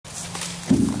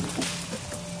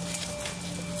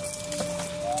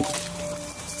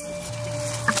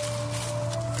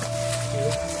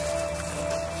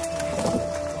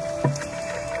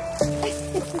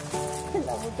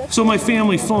So my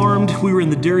family farmed, we were in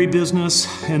the dairy business,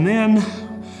 and then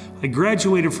I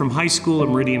graduated from high school at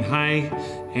Meridian High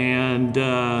and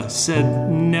said,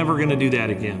 never gonna do that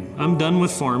again. I'm done with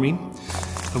farming.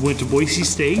 I went to Boise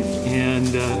State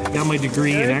and got my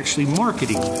degree in actually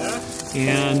marketing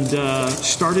and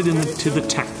started into the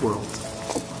tech world.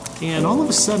 And all of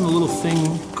a sudden, a little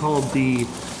thing called the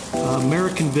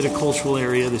American viticultural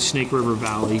area, the Snake River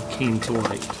Valley, came to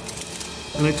light.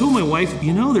 And I told my wife,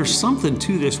 you know, there's something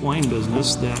to this wine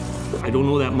business that I don't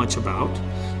know that much about,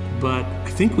 but I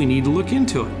think we need to look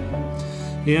into it.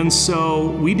 And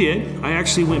so we did. I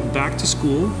actually went back to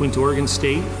school, went to Oregon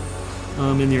State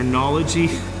in the enology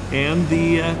and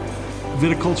the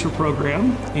viticulture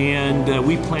program, and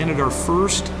we planted our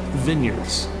first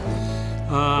vineyards.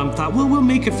 Thought, well, we'll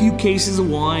make a few cases of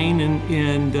wine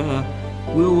and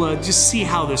we'll just see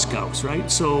how this goes, right?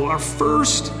 So our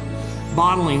first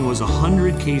bottling was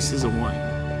 100 cases of wine.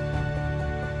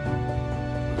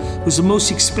 It was the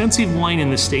most expensive wine in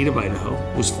the state of Idaho.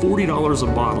 It was $40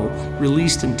 a bottle,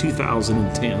 released in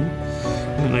 2010.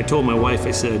 And I told my wife,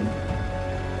 I said,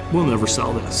 we'll never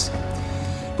sell this.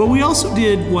 But we also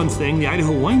did one thing. The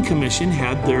Idaho Wine Commission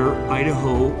had their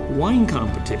Idaho wine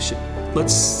competition.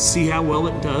 Let's see how well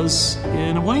it does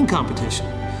in a wine competition.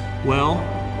 Well,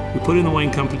 we put it in the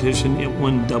wine competition, it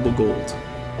won double gold.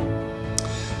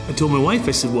 I told my wife,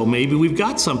 I said, well, maybe we've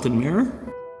got something, Mare.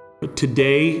 But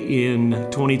today in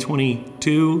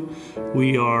 2022,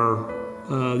 we are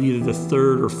either the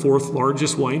third or fourth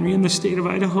largest winery in the state of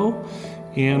Idaho.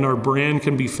 And our brand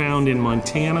can be found in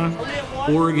Montana,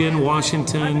 Oregon,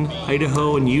 Washington,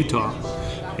 Idaho, and Utah.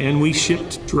 And we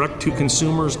shipped direct to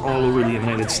consumers all over the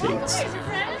United States.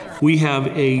 We have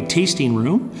a tasting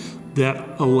room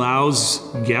that allows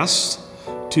guests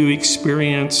to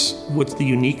experience what's the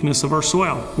uniqueness of our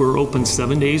soil. We're open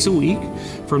 7 days a week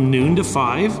from noon to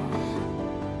 5.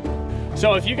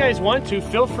 So if you guys want to,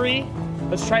 feel free.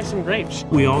 Let's try some grapes.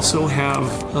 We also have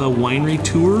winery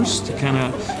tours to kind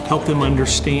of help them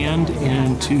understand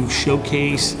and to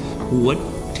showcase what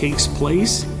takes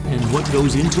place and what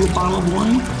goes into a bottle of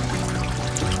wine.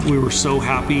 We were so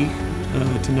happy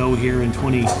to know here in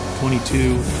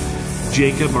 2022,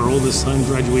 Jacob, our oldest son,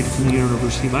 graduated from the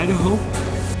University of Idaho.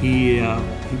 He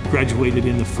graduated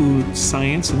in the food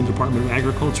science in the Department of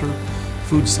Agriculture,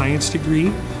 food science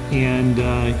degree, and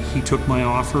he took my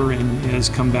offer and has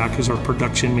come back as our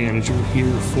production manager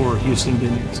here for Huston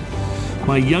Vineyards.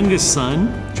 My youngest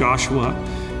son, Joshua,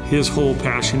 his whole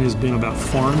passion has been about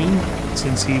farming.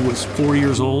 Since he was 4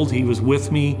 years old, he was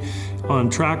with me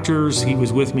on tractors, he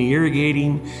was with me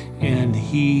irrigating, and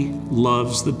he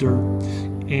loves the dirt.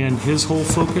 And his whole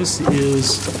focus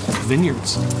is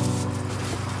vineyards.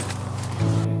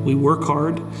 We work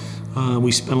hard.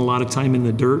 We spend a lot of time in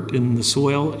the dirt, in the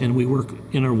soil, and we work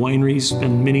in our wineries,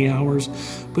 spend many hours.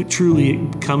 But truly,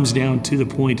 it comes down to the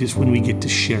point is when we get to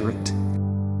share it.